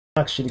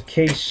Box of the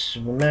case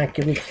of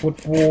Immaculate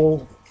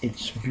Football.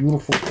 It's a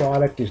beautiful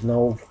product. There's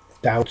no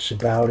doubts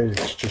about it.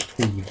 It's just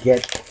who you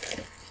get.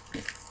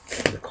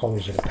 The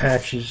colors of the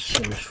patches.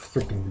 Those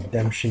freaking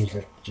redemptions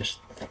that just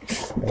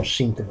don't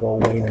seem to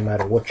go away no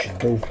matter what you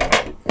do.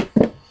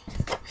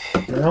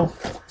 You know?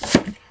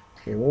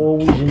 They're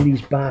always in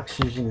these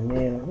boxes, and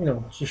man, you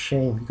know, it's a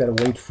shame. You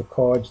gotta wait for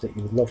cards that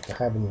you would love to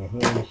have in your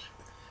hands.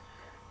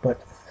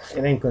 But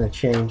it ain't gonna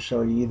change,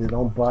 so you either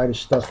don't buy the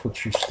stuff,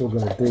 which you're still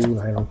gonna do.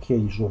 I don't care,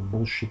 you all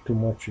bullshit too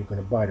much. You're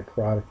gonna buy the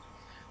product.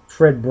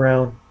 Fred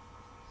Brown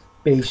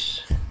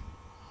base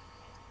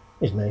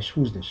is nice.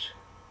 Who's this?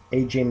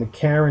 AJ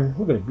McCarron.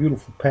 Look at a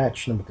beautiful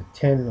patch, number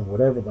 10 or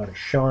whatever. About a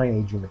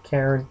shine, AJ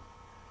McCarron.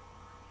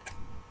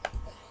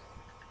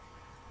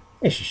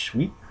 This is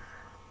sweet.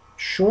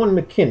 Sean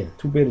McKinnon.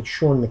 Too bad it's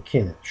Sean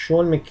McKinnon.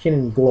 Sean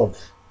McKinnon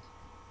glove.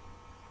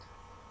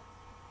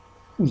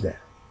 Who's that?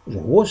 Is it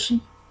a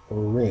horsey or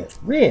a ram?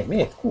 Ram,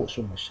 man, of course.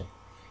 What am I saying?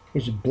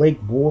 Here's a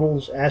Blake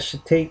Bortles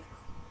acetate.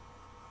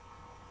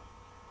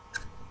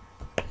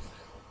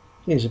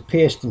 Here's a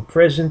past and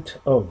present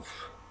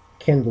of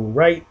Kendall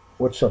Wright.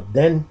 What's up,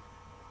 Den?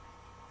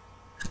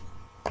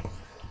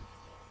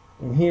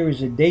 And here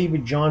is a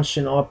David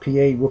Johnson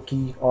RPA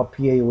rookie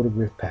RPA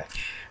autograph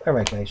patch. All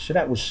right, guys. So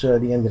that was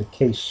the end of the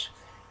case.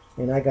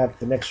 And I got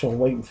the next one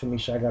waiting for me,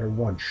 so I got to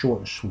run. Short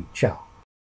and sweet. Ciao.